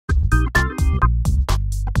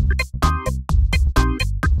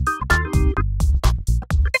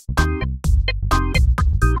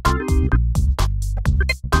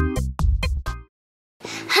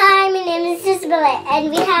And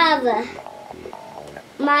we have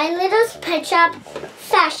My Littlest Pet Shop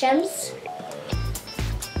Fashions.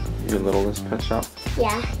 Your Littlest Pet Shop?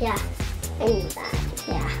 Yeah. I knew that.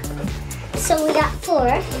 Yeah. So we got 4.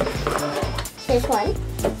 Here's 1.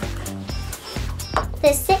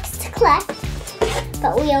 There's 6 to collect,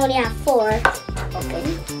 but we only have 4 open.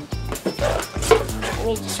 Let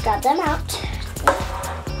me just grab them out.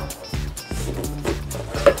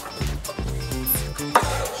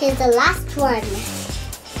 Here's the last one.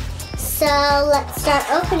 So let's start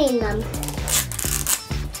opening them.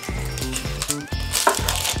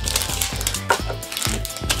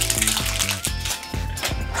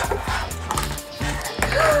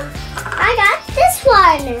 I got this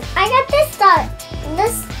one. I got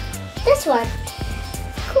this one.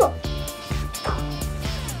 Cool.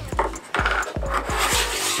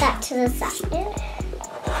 That to the side.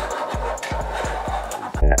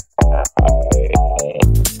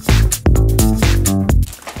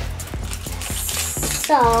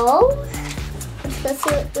 So, let's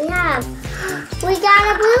see what we have. We got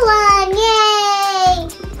a blue one, yay!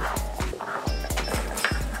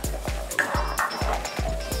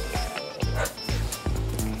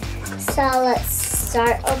 So let's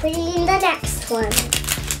start opening the next one.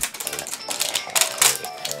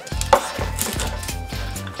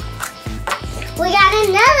 We got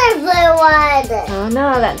another blue one! Oh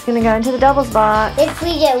no, that's gonna go into the doubles box. If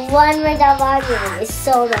we get one more double box, we're gonna be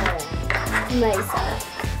so mad at myself.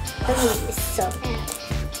 I'm gonna be so mad.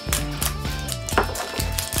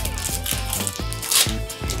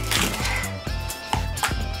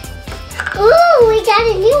 Ooh, we got a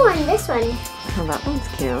new one, this one. Oh, that one's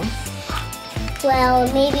cute. Well,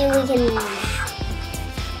 maybe we can...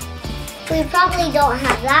 We probably don't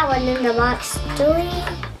have that one in the box, do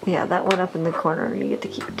we? Yeah, that one up in the corner you get to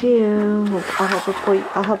keep too. I'll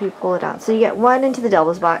help you pull it out. So you get 1 into the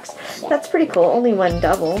doubles box. That's pretty cool. Only 1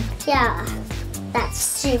 double. Yeah, that's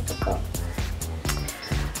super cool.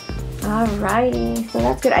 Alrighty, so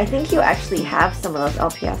that's good. I think you actually have some of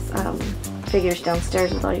those LPS figures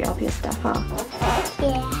downstairs with all your LPS stuff, huh?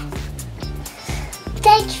 Yeah.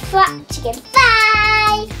 Thanks for watching. Bye!